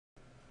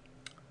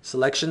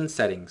Selection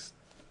settings.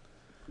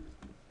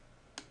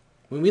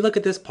 When we look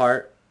at this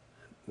part,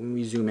 when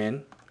we zoom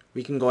in,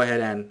 we can go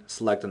ahead and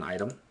select an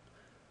item,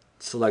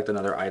 select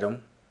another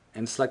item,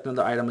 and select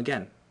another item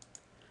again.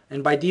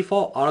 And by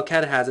default,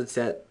 AutoCAD has it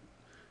set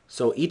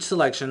so each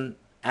selection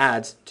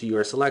adds to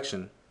your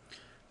selection.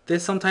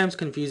 This sometimes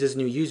confuses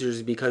new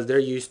users because they're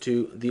used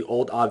to the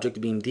old object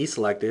being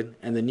deselected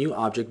and the new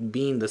object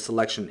being the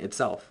selection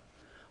itself.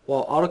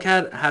 Well,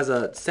 AutoCAD has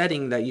a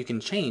setting that you can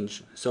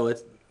change so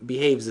it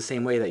behaves the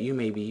same way that you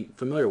may be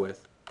familiar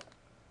with.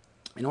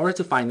 In order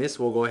to find this,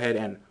 we'll go ahead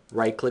and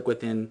right click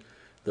within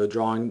the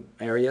drawing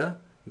area,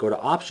 go to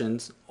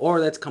options, or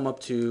let's come up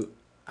to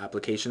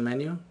application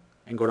menu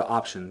and go to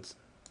options.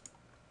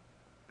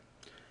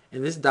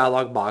 In this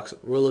dialog box,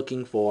 we're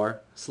looking for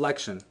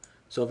selection.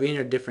 So if you're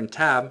in a different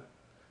tab,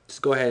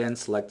 just go ahead and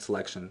select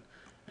selection.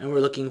 And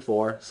we're looking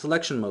for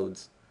selection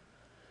modes.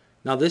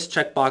 Now this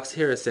checkbox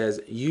here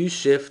says use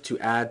shift to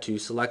add to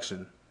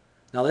selection.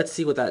 Now let's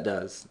see what that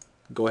does.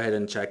 Go ahead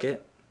and check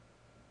it.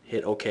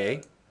 Hit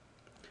OK.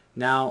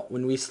 Now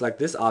when we select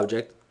this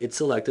object, it's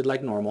selected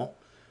like normal.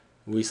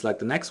 When we select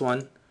the next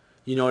one,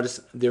 you notice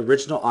the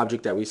original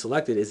object that we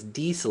selected is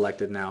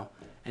deselected now,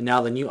 and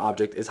now the new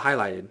object is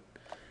highlighted.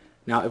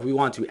 Now if we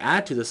want to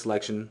add to the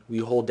selection, we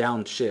hold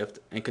down shift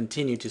and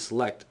continue to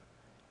select,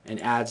 and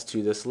adds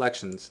to the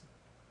selections.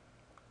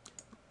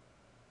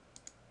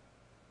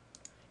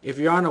 If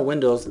you're on a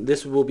Windows,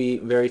 this will be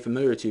very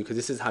familiar to you because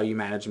this is how you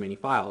manage many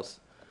files.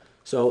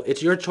 So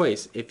it's your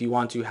choice if you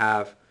want to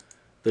have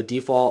the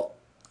default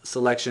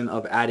selection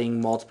of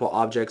adding multiple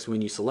objects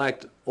when you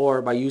select,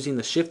 or by using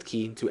the shift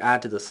key to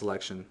add to the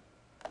selection.